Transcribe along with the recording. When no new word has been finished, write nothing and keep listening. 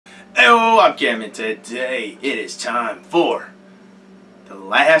Welcome, and today it is time for the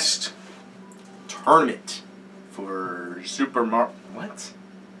last tournament for for Mario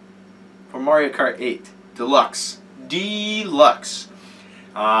Kart 8 Deluxe.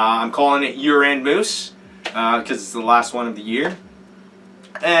 I'm calling it year-end Moose because it's the last one of the year,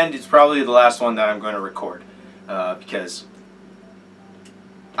 and it's probably the last one that I'm going to record because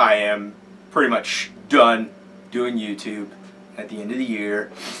I am pretty much done doing YouTube at the end of the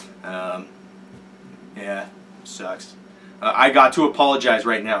year. Yeah, sucks. I got to apologize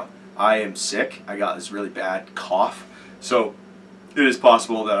right now. I am sick. I got this really bad cough, so it is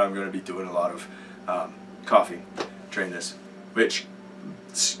possible that I'm going to be doing a lot of coughing during this, which,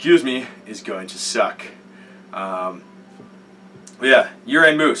 excuse me, is going to suck. Yeah,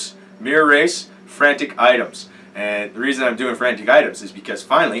 year-end Moose, mirror race, frantic items, and the reason I'm doing frantic items is because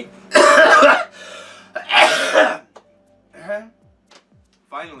finally,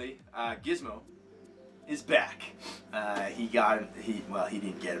 Gizmo is back. He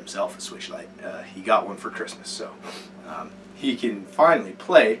didn't get himself a Switch Lite. He got one for Christmas, so he can finally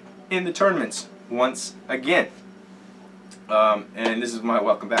play in the tournaments once again. And this is my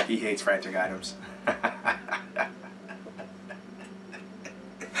welcome back. He hates frantic items.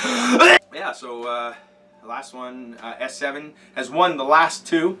 Yeah, so the last one, S7 has won the last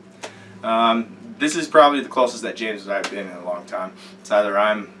two. This is probably the closest that James and I have been in a long time. It's either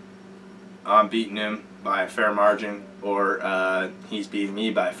I'm beating him by a fair margin, or he's beating me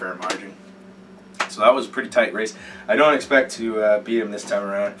by a fair margin. So that was a pretty tight race. I don't expect to beat him this time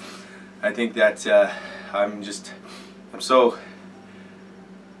around. I think that I'm so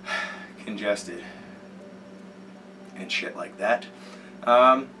congested and shit like that.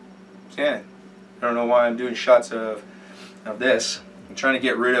 Yeah, I don't know why I'm doing shots of this. I'm trying to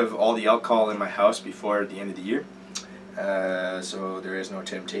get rid of all the alcohol in my house before the end of the year, so there is no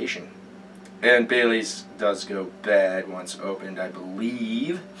temptation. And Bailey's does go bad once opened, I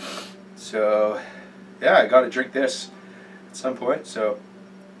believe. So yeah, I gotta drink this at some point. So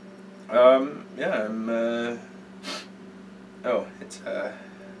yeah, I'm oh,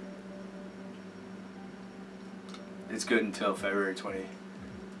 it's good until February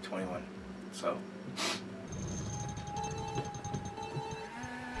 2021. So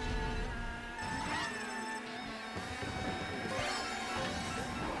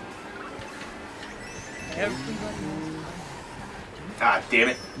ah, damn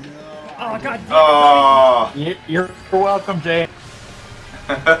it. Oh, God damn it. Oh. You're welcome, Jay.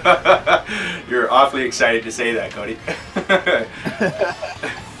 You're awfully excited to say that, Cody.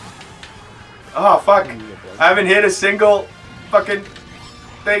 Oh, fuck. I haven't hit a single fucking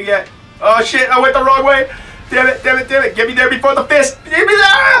thing yet. Oh, shit. I went the wrong way. Damn it, damn it, damn it. Get me there before the fist. Get me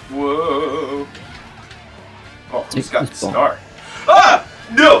there. Whoa. Oh, who's got the star? Ah!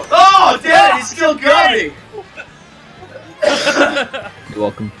 No! Oh, damn it. He's still coming. You're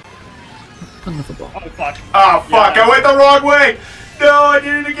welcome. Another ball. Oh, fuck. Oh, fuck. Yeah. I went the wrong way. No, I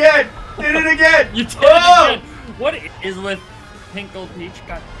did it again. Did it again. You did it again. What is with Pinkle Peach?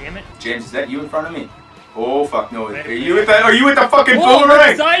 God damn it. James, is that you in front of me? Oh, fuck. No. Are you with the fucking Whoa,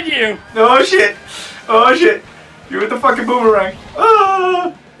 boomerang? beside you. Oh, shit. Oh, shit. You're with the fucking boomerang.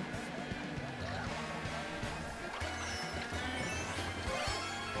 Ah.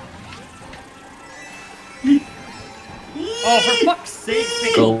 Oh, for fuck's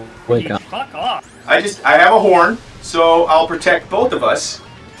sake, Go, wake up. Fuck off. I have a horn, so I'll protect both of us.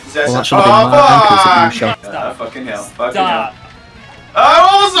 Well, that should have been my fuck! Fucking hell. Fucking Stop. hell.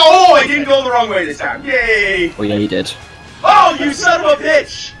 Oh, I didn't go the wrong way this time. Yay! Oh yeah, you did. Oh, you son of a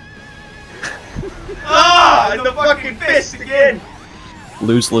bitch! Ah, the fucking fist again!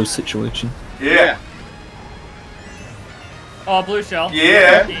 Lose-lose situation. Yeah. Oh, blue shell.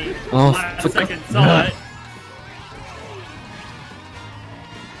 Yeah. Oh, Last for second God. saw it.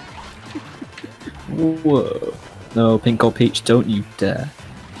 Whoa. No, Pink or Peach, don't you dare.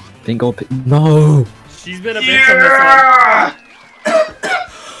 Pink or Peach. No! She's been a bitch on this one.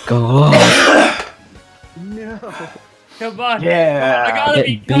 God. No. Come on. Yeah. I gotta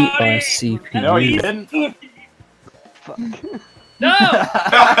be Getting beat by Cody. a CPU. No, you didn't. Fuck. No!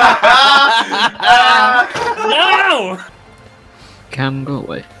 No! Cam, go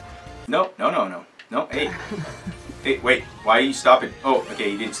away. No, no, no, no. No, hey. Hey, wait, why are you stopping? Oh,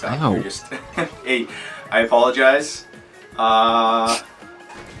 okay, you didn't stop. Ow. You're just... Hey, I apologize. Ow,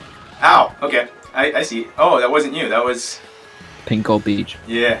 okay. I see. Oh, that wasn't you. That was... Pink or Peach.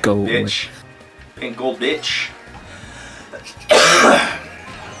 Yeah, Go bitch. Pink gold bitch.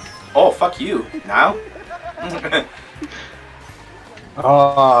 Oh, fuck you. Now?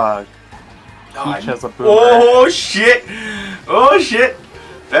 Oh, Oh, Peach has a boomerang. oh, shit. Oh, shit.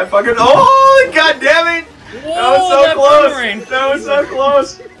 That fucking. Oh, god damn it! Whoa, That was so close! boomerang. That was so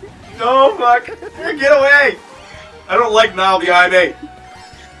close! No, fuck! Get away! I don't like Nile behind me.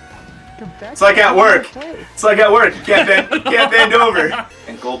 It's like at work. It's like at work. You can't bend over.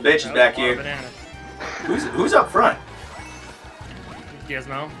 And Gold Bitch is back here. Who's up front?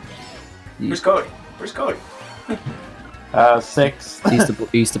 Gizmo. Where's Cody? Where's Cody? 6.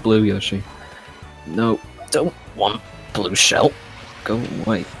 He's the blue Yoshi. No, don't want blue shell. Go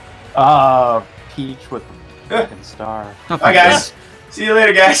away. Peach with the fucking star. Hi guys. See you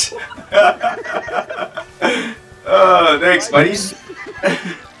later, guys. Thanks, buddies.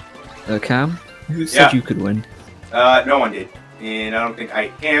 Cam, who said you could win? No one did, and I don't think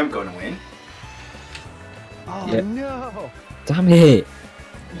I am going to win. Oh no! Damn it!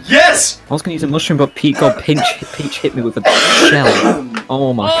 Yes! I was gonna use a mushroom, but Peach hit me with a shell.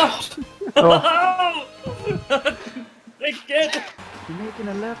 Oh my god. They get. You're making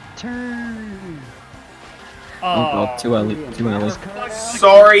a left turn. Oh god, too early. Too early.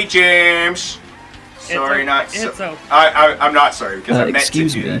 Sorry, James. Sorry, I'm not sorry because I meant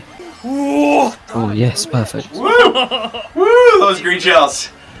excuse to do me. that. Oh yes, perfect. Woo! Woo! Those green shells.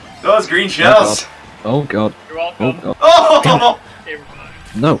 Those green shells. Oh god. You're welcome. Oh god. Oh!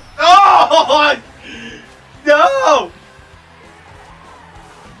 No. Oh! No!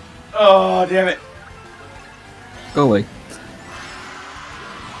 Oh, damn it. Go away.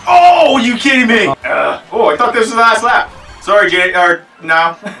 Oh, you kidding me? Oh, I thought this was the last lap. Sorry, Jay. Or,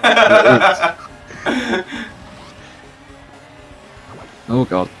 no. Oh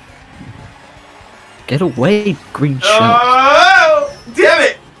god. Get away, green shell. Oh! Damn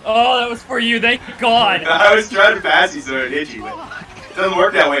it! Oh, that was for you. Thank God. I was trying to pass you so it hit you, but it doesn't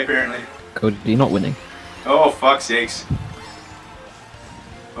work that way, apparently. Cody, you're not winning. Oh, fuck's sakes.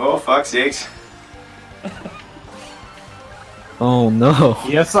 Oh, fuck's sakes. Oh no.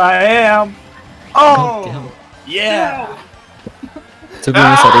 Yes, I am. God damn it. Yeah. To be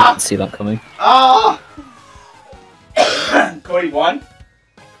honest, I didn't see that coming. Oh! Cody won?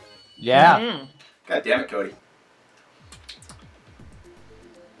 Yeah. Mm. God damn it, Cody.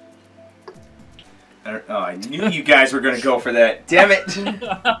 I knew you guys were going to go for that. Damn it.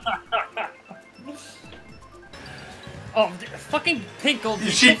 Oh, fucking Pinkle.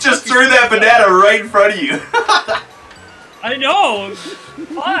 She just threw that banana right in front of you. I know.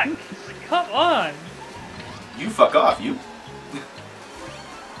 Fuck. Come on. You fuck off, you.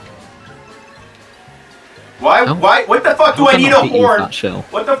 Why? What the fuck do I need a horn?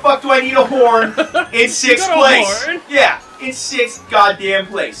 What the fuck do I need a horn in 6th place? Horn? Yeah, in 6th goddamn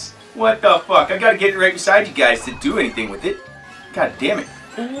place. What the fuck? I gotta get it right beside you guys to do anything with it. God damn it.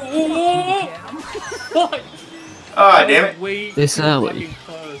 What? Ah, damn it. Way This too early. fucking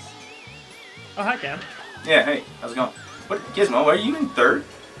close. Oh, hi, Cam. Yeah, hey, how's it going? What, Gizmo, are you in 3rd?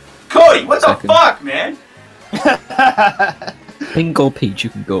 Cody, what the Second. fuck, man? Pink or peach, you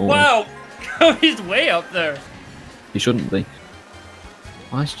can go away. Wow. Cody's way up there. You shouldn't be.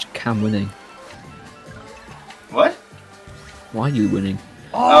 Why is Cam winning? What? Why are you winning?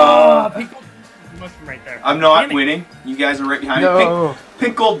 Oh, Pinkle. Mushroom right there. I'm not Damn it. winning. You guys are right behind me. No.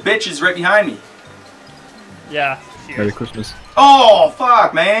 Pink old bitch is right behind me. Yeah. Cheers. Merry Christmas. Oh,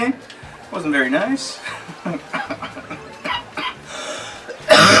 fuck, man. Wasn't very nice.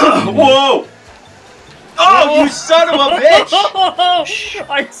 Whoa! Oh, you son of a bitch!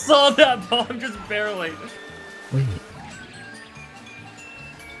 I saw that bomb just barely. Wait.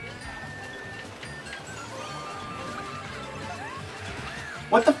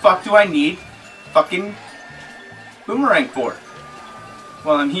 What the fuck do I need fucking boomerang for?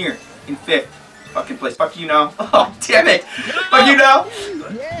 Well, I'm here in 5th fucking place. Fuck you now. Oh, damn it! Fuck you now!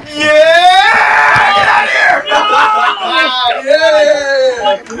 Yeah! Get out of here! Yeah!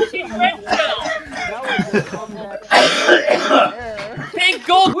 Pink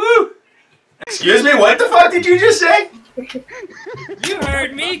gold. Woo! Excuse me, what the fuck did you just say? You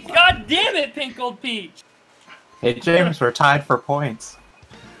heard me. God damn it, Pink Gold Peach. Hey, James, we're tied for points.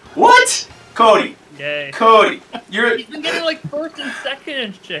 What? Cody. Yay. Cody. You're... He's been getting like 1st and 2nd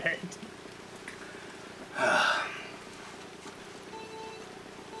and shit.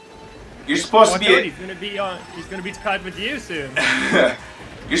 You're supposed to Watch be out, he's gonna be tied with you soon.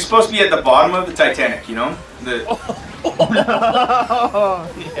 You're supposed to be at the bottom of the Titanic, you know?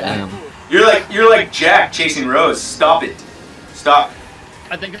 Damn. You're like Jack chasing Rose. Stop it. Stop.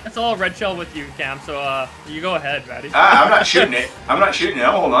 I think that's all red shell with you, Cam, so you go ahead, Ratty. I'm not shooting it. I'm not shooting it.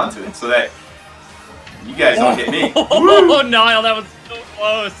 I'm holding on to it so that you guys don't hit me. Oh, Niall, that was so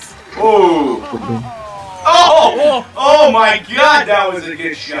close. Oh. Oh! Oh my god, that was a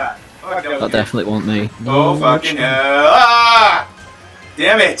good shot. Fuck, That definitely wasn't me. Oh No, fucking Rachel. hell. Ah!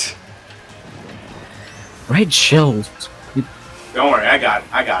 damn it! Red shells. Don't worry, I got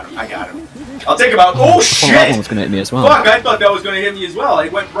him. I'll take him out. Oh I thought shit! that one was gonna hit me as well. Fuck, I thought that was gonna hit me as well. I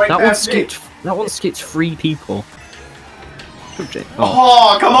went right past me. That one skipped 3 people.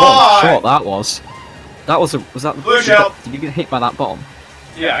 Oh, come What a on! shot that was. That was that Blue shell. Did you get hit by that bomb?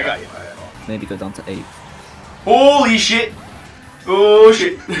 Yeah, I got you by that ball. Maybe go down to 8. Holy shit! Oh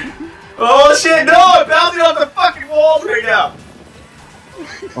shit! Oh shit! No, I'm bouncing off the fucking walls right now.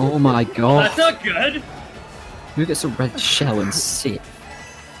 Oh my god. That's not good. Who gets a red shell and sit?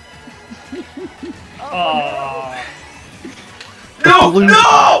 Oh. No! Blue-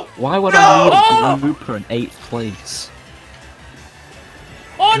 No! Why would No! I need a blooper in 8th place?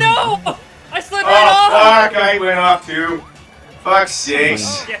 Oh no! I slid Oh right off! fuck! I went off too. Fuck's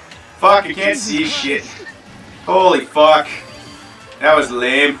sakes. Yeah. Fuck! I can't see shit. Holy fuck! That was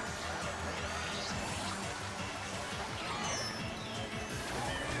lame.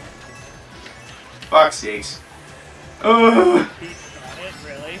 Fuck's sakes. Oh, He's got it,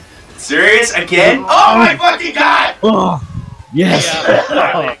 really? serious again? Oh my fucking god! Oh, yes! Yeah,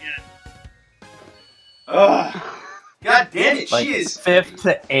 finally again. Oh, god damn it! Like She is. 5th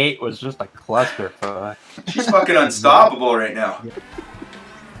to 8 was just a clusterfuck. She's fucking unstoppable right now.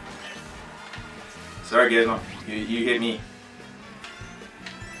 Sorry, Gizmo. You hit me.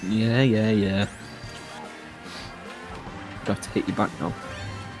 Yeah. I have to hit you back now.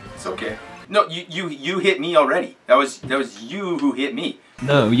 It's okay. No, you hit me already. That was you who hit me.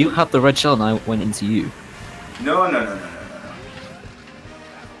 No, you had the red shell and I went into you. No.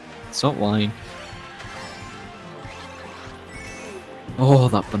 Stop lying. Oh,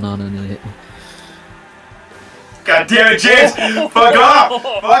 that banana nearly hit me. God damn it, James! Fuck off!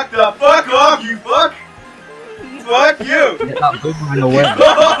 Fuck off, you fuck! Fuck you! Get that boomerang away.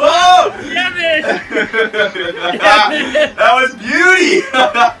 Damn it! That was beauty!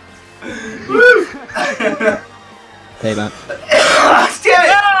 Woo! Payback. Damn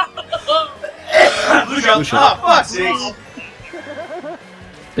it! Blue shell. Blue shell. Oh, fuck's sakes.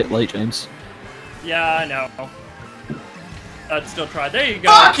 Bit late, James. Yeah, I know. I'd still try. There you go.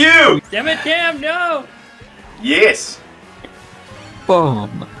 Fuck you! Damn it, Cam, no! Yes.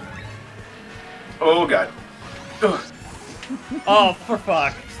 Bomb. Oh god. Ugh. Oh, for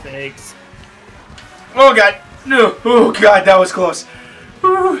fuck's sakes. Oh god. No. Oh god, that was close.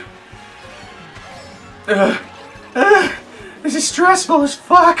 Whew. This is stressful as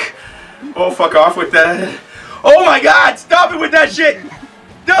fuck. Oh, fuck off with that. Oh my god, stop it with that shit.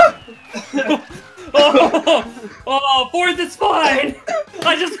 Duh. Oh, 4th is fine!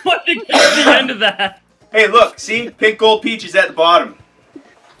 I just wanted to get to the end of that. Hey, look, see? Pink gold peach is at the bottom.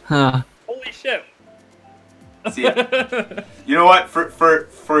 Huh. Holy shit. See? You know what?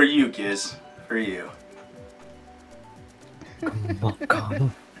 For you, Kiz. For you. Oh,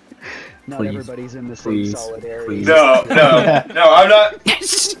 God. Not Please, everybody's in the same please, solidarity. please. No, I'm not.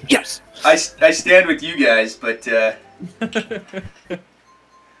 Yes! Yes! I stand with you guys, but,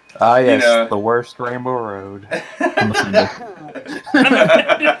 Ah, yes, know. the worst Rainbow Road. I'm offended.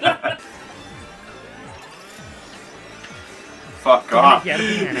 Fuck off. Yeah,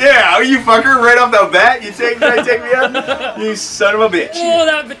 Yeah, you fucker, right off the bat, you try to take me out? You son of a bitch. Oh,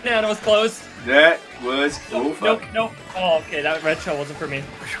 that banana was close. That was, oh fuck. Nope. Oh, okay, that red shell wasn't for me.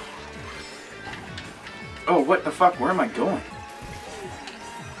 Oh, what the fuck, where am I going?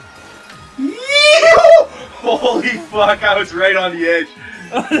 Yeehaw! Holy fuck, I was right on the edge.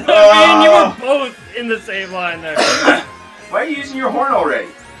 Me and you were both in the same line there. Why are you using your horn already?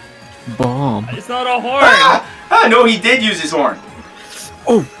 Bomb. It's not a horn. No, he did use his horn.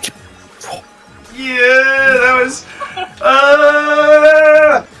 Oh! Yeah, that was.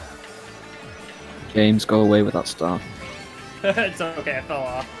 James, go away with that star. It's okay, I fell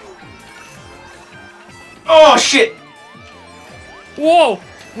off. Oh shit! Whoa!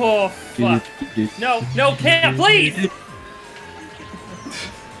 Oh, fuck. No, Cam, please!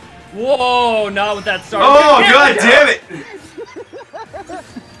 Whoa, not with that star. Oh Cam, god damn it!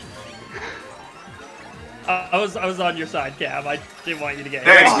 I was on your side, Cam. I didn't want you to get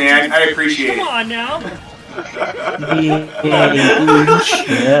hit. Thanks, man. I appreciate Come it. on now. I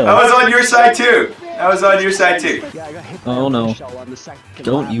was on your side too. I was on your side too. Yeah, I got hit Oh, by a no. shell on the second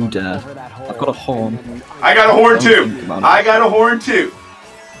Don't lap you on- dare. over that hole. I've got a horn. I got a horn Don't too. think about it. I got a horn too.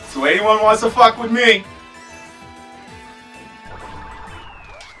 So anyone wants to fuck with me?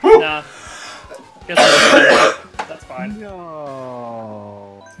 Woo. Nah. Guess that's fine.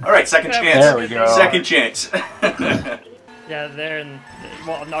 No. All right, second chance. There we go. Second chance. Yeah, there and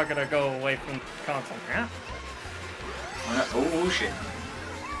well, I'm not gonna go away from the console. Yeah. Oh shit.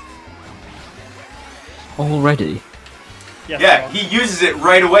 Already? Yes, Yeah, bro. he uses it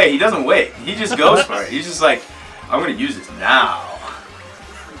right away. He doesn't wait. He just goes for it. He's just like, I'm gonna use this now.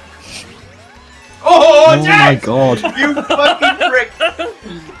 Oh, Oh my James! god. You fucking prick!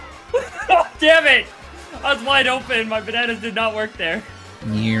 Oh, damn it! I was wide open. My bananas did not work there.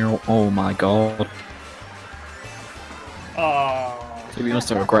 Oh my god. Oh. So we must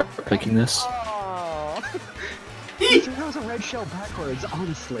have regret picking this. Oh. He throws a red shell backwards,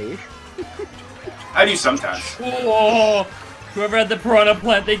 honestly. I do sometimes. Whoa. Whoever had the piranha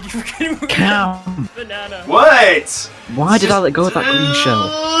plant, they freaking Cam! banana. What? Why did I let go of that green shell?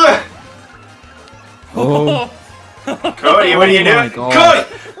 Oh. Cody, what are you Oh my doing? God.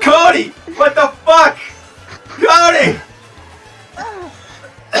 Cody! What the fuck? Cody!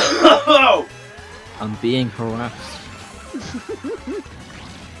 Oh! I'm being harassed.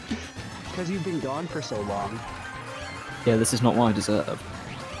 Because you've been gone for so long. Yeah, this is not what I deserve.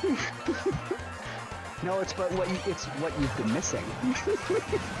 No, it's what you've been missing.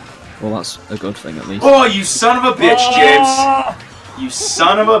 Well, that's a good thing at least. Oh, you son of a bitch, James! Oh. You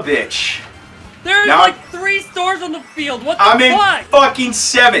son of a bitch! There's Now like 3 stores on the field. What the I'm in fuck? fucking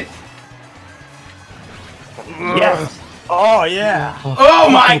 7th! Yes. Oh yeah. Oh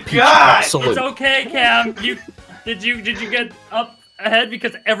my god! Absolute. It's okay, Cam. Did you get up ahead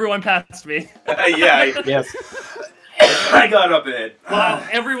because everyone passed me? Yeah, Yes. I got up ahead. Wow,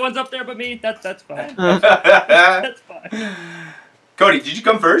 everyone's up there but me. That's fine. That's fine. Cody, did you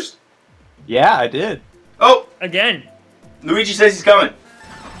come first? Yeah, I did. Oh, Again. Luigi says he's coming.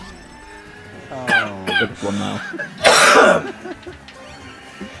 Oh. Good one now.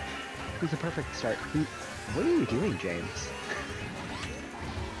 It's a perfect start. What are you doing, James?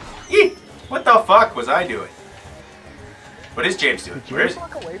 Eek! What the fuck was I doing? What is James doing? Did Where is James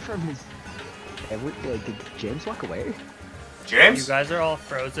walk away from his... did James walk away? You James? guys are all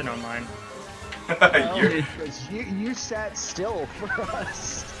frozen on mine. You're- Because you sat still for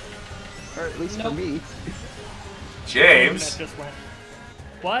us. Or at least for Nope. me. James? That just went.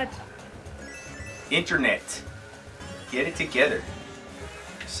 What? Internet. Get it together.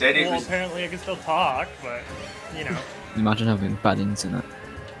 Said it Well, was. apparently I can still talk, but you know. Imagine having bad internet.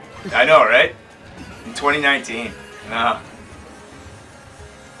 I know, right? In 2019. No.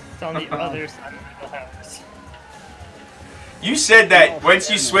 It's on the other side of the house. You said that once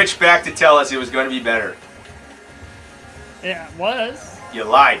you switched back to tell us it was going to be better. Yeah, it was. You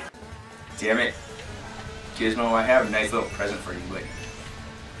lied. Damn it. Gizmo, I have a nice little present for you, but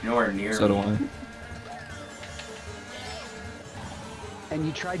nowhere near So do me. I. And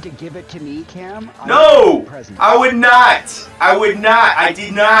you tried to give it to me, Cam? I No! got a present. I would not! I would not! I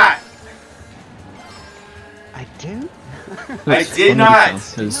did not! I do? I It's did funny not.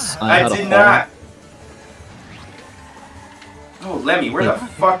 because I had a did horror. not! Oh, Lemmy, where the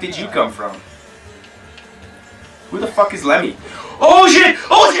fuck did you come from? Who the fuck is Lemmy? Oh shit!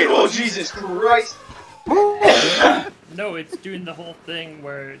 Oh shit! Oh Jesus Christ! No, it's doing the whole thing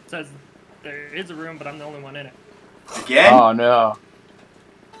where it says there is a room, but I'm the only one in it. Again? Oh no.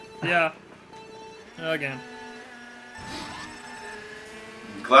 Yeah. Again.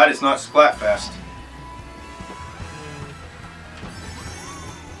 I'm glad it's not Splatfest.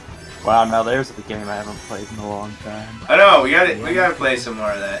 Wow, now there's a game I haven't played in a long time. I know, we gotta play some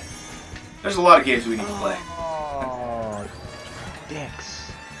more of that. There's a lot of games we need to play. Oh,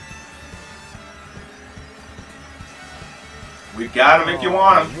 dicks. We've got them if you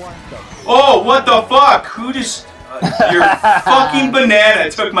want them. What the? Oh, what the fuck? Who just... your fucking banana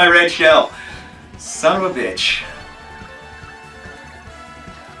took my red shell. Son of a bitch.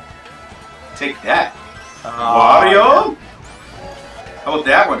 Take that. Wario? How about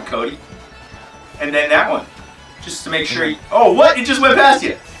that one, Cody? And then that one. Just to make sure you... Oh, what? It just went past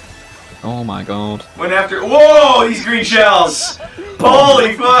you. Oh my god. Went after... Whoa, these green shells.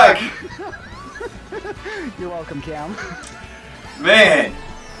 Holy fuck. You're welcome, Cam. Man,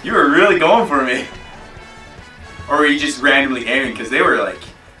 you were really going for me. Or were you just randomly aiming? Because they were, like,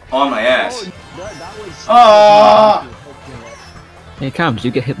 on my ass. That was... Ah! Hey Cam, did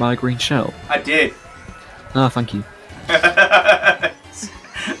you get hit by a green shell? I did. Ah, thank you.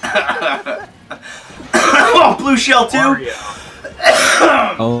 Oh, blue shell too.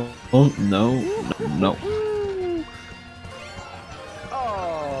 Oh no, no.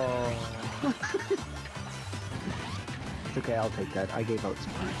 Oh. It's okay, I'll take that. I gave out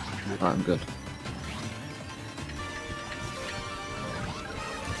some points. I'm good.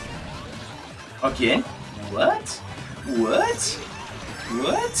 Again? What? What?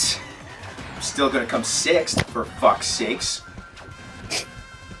 What? I'm still gonna come 6th, for fuck's sakes.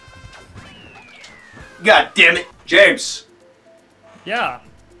 God damn it, James! Yeah.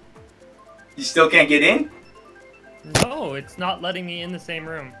 You still can't get in? No, it's not letting me in the same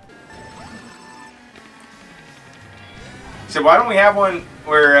room. So why don't we have one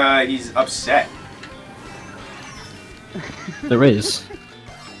where he's upset? There is.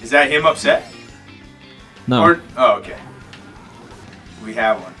 Is that him upset? No. Or, oh, okay. We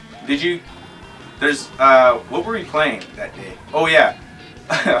have one. Did you? There's what were we playing that day? Oh yeah,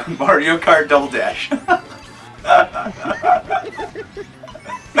 Mario Kart Double Dash.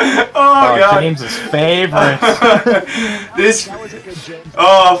 Oh god. James's favorite. This. That was a good James.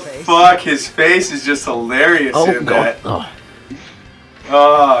 Oh face. fuck! His face is just hilarious Oh in god. that. Oh.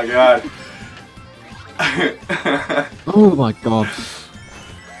 Oh god. Oh my god.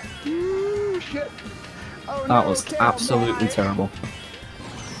 Ooh, shit. Oh, That no, was Cam, absolutely why? terrible.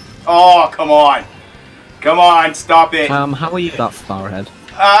 Oh come on! Come on! Stop it! How are you that far ahead?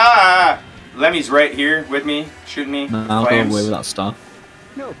 Lemmy's right here with me, shooting me. No, I'll go Flames. away with that star.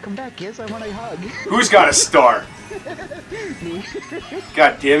 No, come back, Giz. I want a hug. Who's got a star? Me.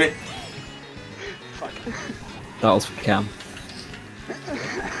 God damn it! Fuck. That was for Cam.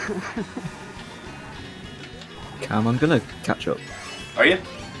 Cam, I'm gonna catch up. Are you?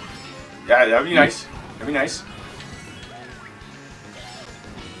 Yeah, that'd be nice. That'd be nice.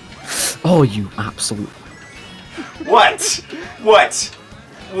 Oh, you absolute. What? What?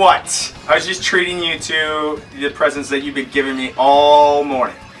 What? I was just treating you to the presents that you've been giving me all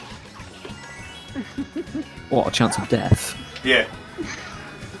morning. What a chance of death. Yeah.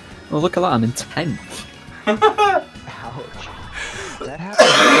 Oh, look at that, I'm in 10th. Ouch. That happened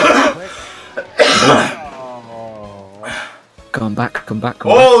really quick. Oh. Come back.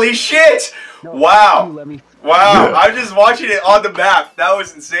 Holy shit! No, Wow. you let me. Wow. I'm just watching it on the map. That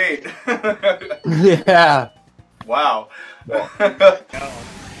was insane. Yeah. Wow.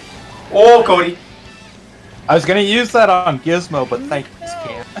 Oh, Cody. I was gonna use that on Gizmo, but thanks,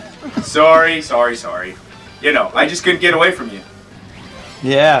 Cam. Sorry. You know, I just couldn't get away from you.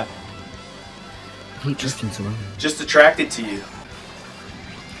 Yeah. I hate drifting so long. Just attracted to you.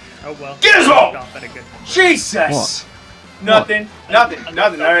 Oh well. Gizmo! Stop at a good- Jesus! What? Nothing.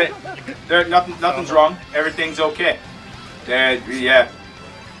 Alright. Nothing's wrong. Everything's okay. Yeah.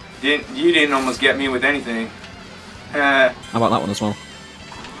 You didn't almost get me with anything. How about that one as well?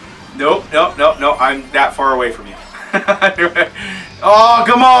 Nope. I'm that far away from you. Oh,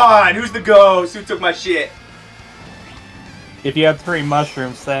 come on! Who's the ghost? Who took my shit? If you had 3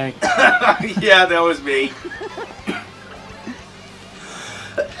 mushrooms, thanks. Yeah, that was me.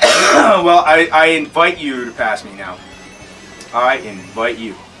 Well, I invite you to pass me now. I invite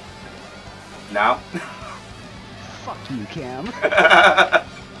you. Now? Fuck you, Cam.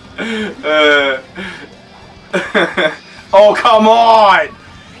 Oh, come on!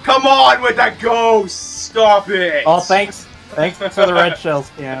 Come on with that ghost! Stop it! Oh, thanks for the red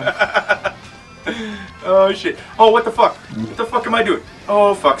shells, Cam. Oh, shit. Oh, what the fuck? What the fuck am I doing?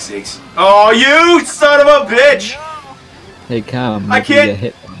 Oh, fuck's sakes. Oh, you son of a bitch! Hey Cam, I maybe can't- you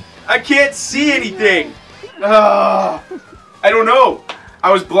hit me. I can't see anything! I don't know.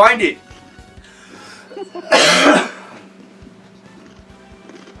 I was blinded.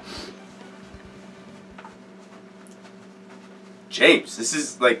 James, this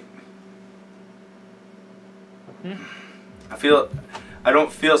is like... I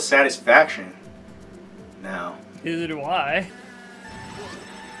don't feel satisfaction now. Neither do I.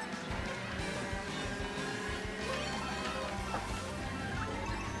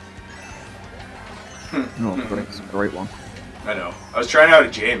 Oh, it's a great one. I know. I was trying out a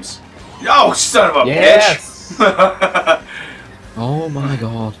James. Oh, son of a Yes! bitch! Oh my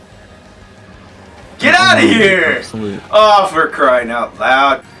god. Get out of here! Absolute. Oh, for crying out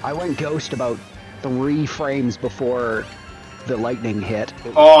loud. I went ghost about 3 frames before the lightning hit. It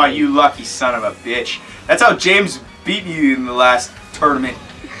was Oh, great. you lucky son of a bitch. That's how James beat you in the last tournament.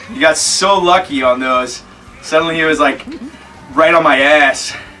 You got so lucky on those. Suddenly he was like right on my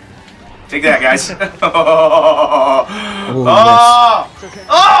ass. Take that, guys. Oh, Oh, It's okay.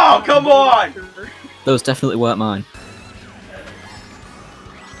 oh, come on! Those definitely weren't mine.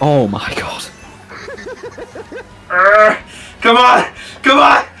 Oh my god. Come on!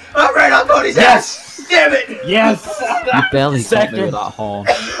 I'm right on Cody's ass! Damn it! Yes! You barely got me Second. with that horn.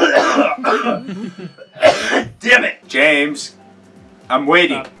 Damn it! James, I'm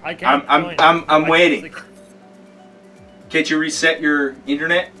waiting. I can't join. I'm I waiting. can't- Can't you reset your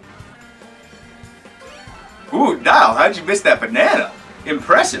internet? Ooh, Niall, how'd you miss that banana?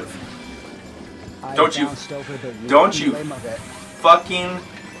 Impressive. I Don't you- bounced over the don't you- limb of it. Fucking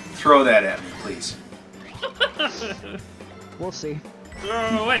throw that at me, please. We'll see.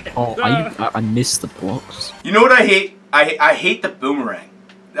 Oh, wait. Oh, I missed the blocks. You know what I hate? I hate the boomerang.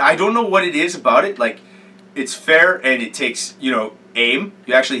 I don't know what it is about it. Like, it's fair and it takes, you know, aim.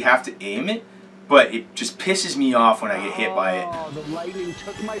 You actually have to aim it, but it just pisses me off when I get hit by it. Oh, the lightning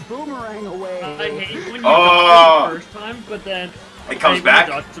took my boomerang away. I hate when you die the first time, but then it comes back.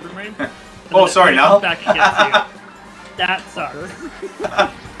 Oh, sorry, now. Back and gets you. That sucks.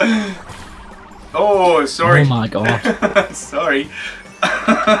 Oh, sorry. Oh my god. Sorry.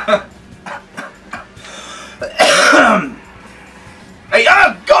 Hey,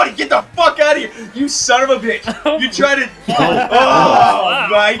 God, get the fuck out of here! You son of a bitch! You tried to. Oh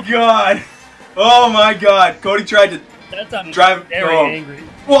my god! Oh my god! Cody tried to drive. Very angry.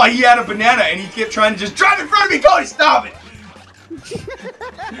 Well, he had a banana and he kept trying to just drive in front of me. Cody, stop it!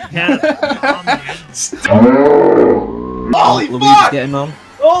 Holy Luigi fuck! getting on.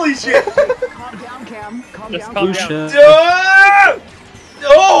 Holy shit! Calm down, Cam. Calm Just down. calm Lucia. down.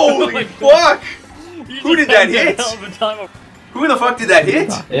 Holy fuck! Who did that hit? Hell of a time. Who the fuck did that hit?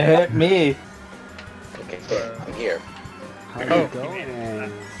 It hit me. Okay, I'm here. How's Oh, it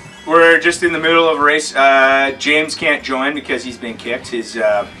going? We're just in the middle of a race. James can't join because he's been kicked. His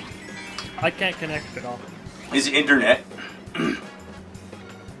I can't connect at all. his internet.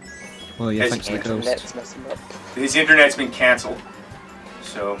 Well, yeah, thanks to the Internet's ghost. messing up. His internet's been cancelled.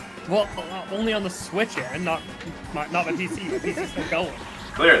 So Well, only on the Switch end, not my PC. My PC's still going.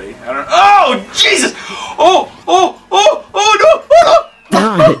 clearly, I don't. Oh Jesus! Oh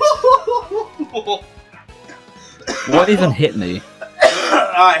Damn it! no! What even hit me?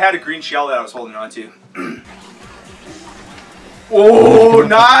 I had a green shell that I was holding on to. Oh,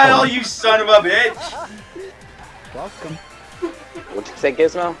 Niall, you son of a bitch! Welcome. What'd you say,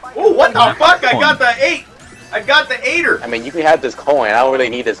 Gizmo? Oh, what the fuck? I got the 8! I got the 8er! I mean, you can have this coin. I don't really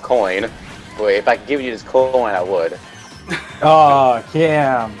need this coin. But if I could give you this coin, I would. Oh,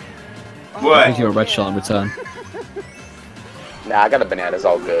 Cam. I'll What? give you a red shell in return. Nah, I got a banana. It's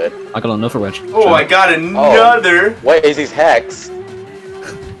all good. I got another red shell. Oh, I got another! Wait, is these hex?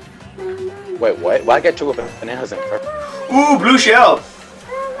 Wait, what? Why I get two with bananas in first? Ooh, blue shell!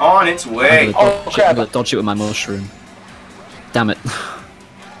 On its way. I'm Oh, crap. gonna dodge it with my mushroom. Damn it.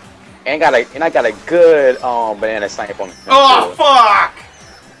 And I got a good banana snipe on. Oh, fuck!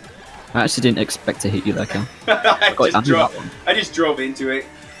 I actually didn't expect to hit you there, Cam. I, got just you that one. I just drove into it.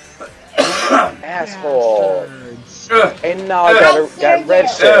 Asshole. Ugh. And now I got red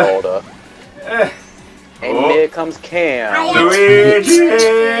shell. And Oh. here comes Cam. Luigi!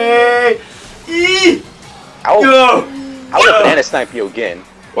 Eee! I will Go! banana snipe you again.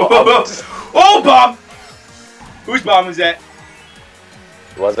 Oh, bomb! Whose bomb was that?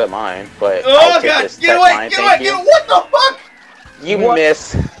 It wasn't mine, but Oh, I'll take God! this. Get That's away! mine, Get thank away! you. Get away! What the fuck? You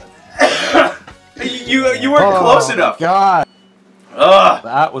miss. You weren't close enough. God, Ugh!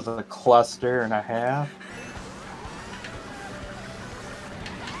 that was a cluster and a half.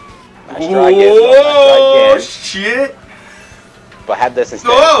 Nice try, Gizmo. Oh, Nice try again. shit! But have this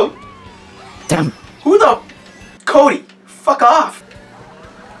instead. Oh! Damn. Who the? Cody! Fuck off!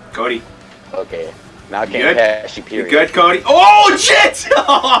 Cody. Okay. Now I You can't good? pass you, You period. good, Cody? Oh, shit!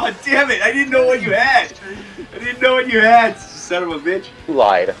 Oh, damn it! I didn't know what you had! I didn't know what you had, son of a bitch. You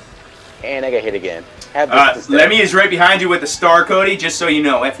lied. And I got hit again. Have this instead. Lemmy is right behind you with the star, Cody, just so you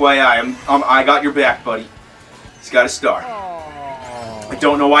know. FYI, I got your back, buddy. He's got a star. I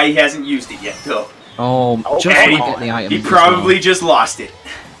don't know why he hasn't used it yet, though. Oh, just Okay. want to get the item. He probably just lost it.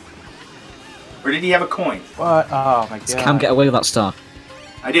 Or did he have a coin? What? Oh my Does God. Cam get away with that star?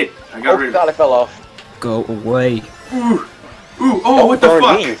 I did. I got rid Oh of god, I fell off. Go away. it. Ooh. Ooh. Oh, Don't what the burn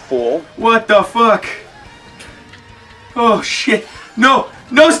fuck? me, you fool. What the fuck? Oh, shit. No.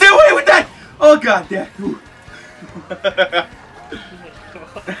 No, stay away with that! Oh, god damn. Ooh.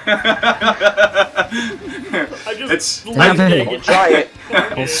 I just It's- Damn it. Don't try it.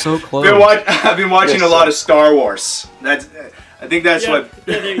 Oh, so close. I've been watching a lot of Star Wars. I think that's yeah, what.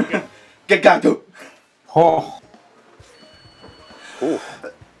 yeah, there you go. Get got to. Oh, Ooh.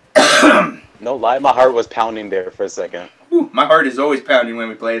 No lie, my heart was pounding there for a second. Ooh, my heart is always pounding when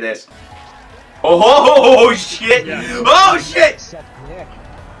we play this. Oh shit! Yeah. Oh shit! Except Nick.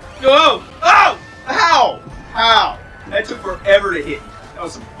 Oh! Oh! How? How? That took forever to hit. That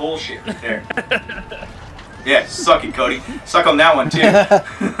was some bullshit right there. Yeah, suck it, Cody. Suck on that one too. well,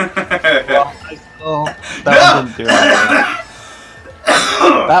 that one didn't do anything.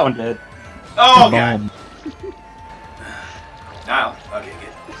 That one did. Oh god. Bomb. Niall. Okay, good.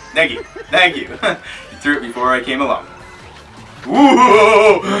 Thank you. Thank you. You threw it before I came along. Woo!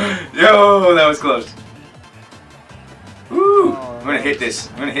 Yo, that was close. Woo! I'm gonna hit this.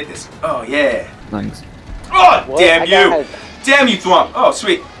 I'm gonna hit this. Oh yeah. Thanks. Oh, What? damn I you! got- Damn you, Thwomp! Oh,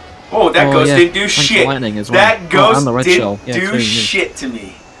 sweet. Oh, that Oh, ghost yeah. didn't do Thanks for shit. lightning as well. That Oh, ghost and the red didn't shell. Yeah, do it's really shit to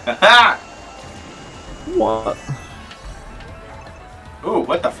me. Haha! What? Ooh,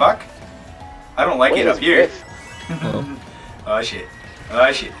 what the fuck? I don't like Wait, it up it's here. Griff. Oh. Oh shit.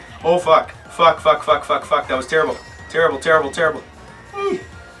 Oh shit. Oh fuck. Fuck, fuck, fuck, fuck, fuck. That was terrible. Terrible, terrible, terrible.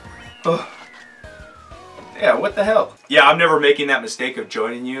 Oh. Yeah, what the hell? Yeah, I'm never making that mistake of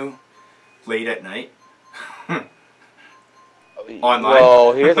joining you late at night. Online.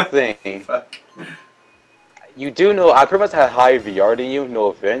 Well, here's the thing. Fuck. You do know I pretty much have higher VR than you, no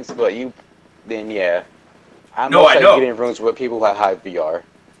offense, but you, then yeah. I'm No, I know. getting in rooms with people who have high VR.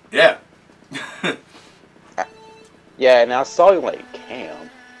 Yeah. Yeah, and I saw you like, Cam.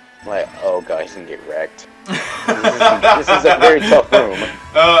 I'm like, oh god, he's gonna get wrecked. This is a very tough room.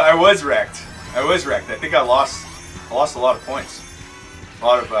 I was wrecked. I was wrecked. I think I lost a lot of points. A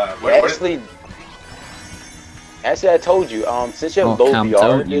lot of Actually, I told you, since you have low Cam, VR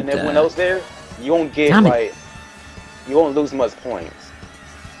don't you than everyone dare. else there, you won't get Damn it. like, you won't lose much points.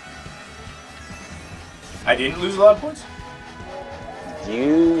 I didn't lose a lot of points?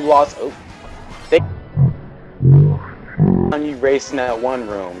 You lost. Oh, when you raced in that one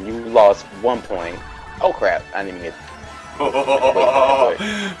room, you lost 1 point. Oh crap! I didn't even get. Oh,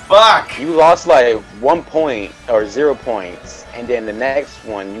 fuck! You lost like 1 point or 0 points, and then the next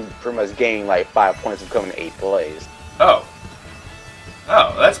one you pretty much gained like 5 points from coming to 8th place. Oh.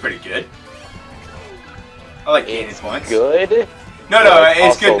 Oh, that's pretty good. I like gaining points. Good. No, but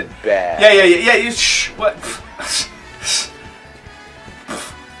it's also good. Bad. Yeah. You shh. What?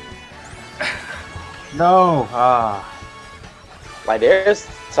 No. Like there's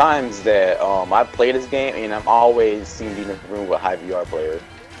times that I play this game and I'm always seen in the room with high VR players.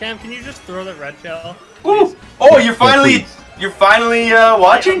 Cam, can you just throw that red shell? Ooh. Oh, you're finally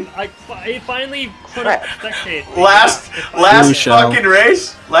watching? I finally put Crap. up spectate. Last Blue shell. fucking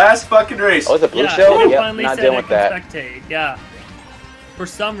race. Last fucking race. Oh, it's a blue Yeah, shell? it Yep, finally not said dealing I with can that. spectate. Yeah. For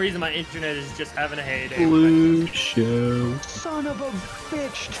some reason, my internet is just having a heyday. Blue show. Son of a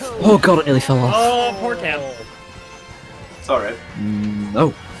bitch, Toad. Oh god, it nearly fell off. Oh, poor Cam. It's alright.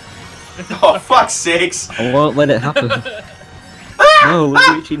 No. Oh, fuck's sakes. I won't let it happen. No,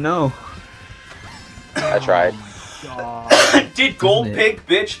 Luigi, no. I tried. Did Gold Damn Pig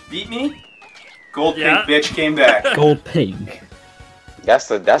Bitch beat me? Gold Yeah. Pig Bitch came back. Gold pig. That's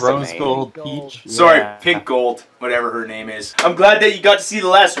the Rose name. gold Gold. peach. Sorry, Yeah. Pink Gold, whatever her name is. I'm glad that you got to see the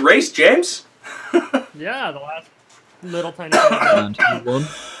last race, James. Yeah, the last little tiny. And he won.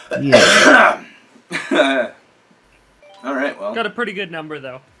 Yeah. Alright, well. Got a pretty good number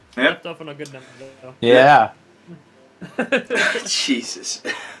though. Yep. Left off on a good number though. Yeah. Jesus.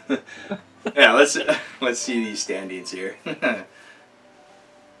 Yeah, let's see these standings here.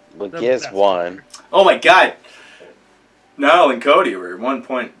 But guess one. Oh my god. Niall and Cody were 1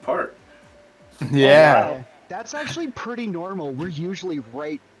 point apart. Yeah. That's actually pretty normal. We're usually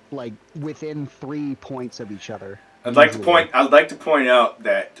right, like, within 3 points of each other. I'd like to point out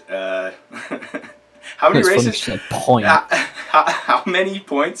that how many It's funny races? she said point. How many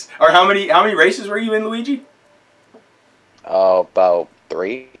points? Or how many races were you in, Luigi? About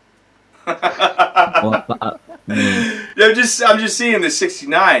 3. What, I'm just seeing the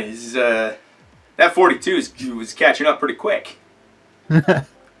 69 is that 42 was catching up pretty quick. Yeah.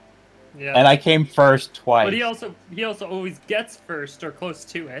 And I came first twice. But he also always gets first or close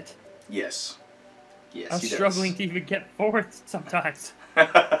to it. Yes. Yes, I'm he does. struggling to even get fourth sometimes.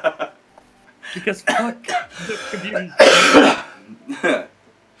 Because fuck the computer.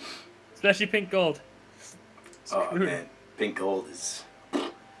 Especially pink gold. Oh Screwed. man, Pink Gold is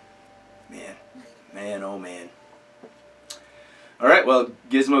man, oh man. All right, well,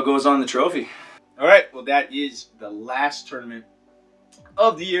 Gizmo goes on the trophy. All right, well, that is the last tournament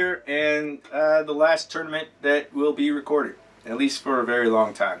of the year and the last tournament that will be recorded, at least for a very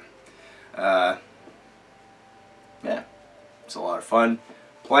long time. Yeah, it's a lot of fun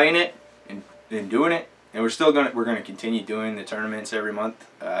playing it and doing it, and we're gonna continue doing the tournaments every month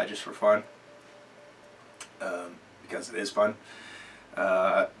just for fun, because it is fun.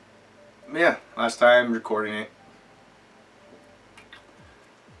 Yeah, last time recording it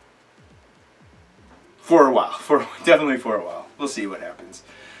for a while, definitely for a while. We'll see what happens.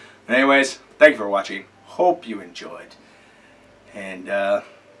 But anyways, thank you for watching. Hope you enjoyed. And well,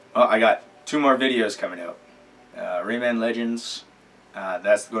 I got 2 more videos coming out. Rayman Legends.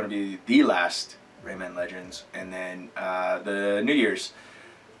 That's going to be the last Rayman Legends, and then the New Year's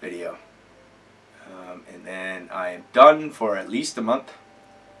video. And then I am done for at least a month.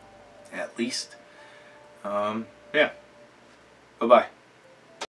 At least. Yeah. Bye-bye.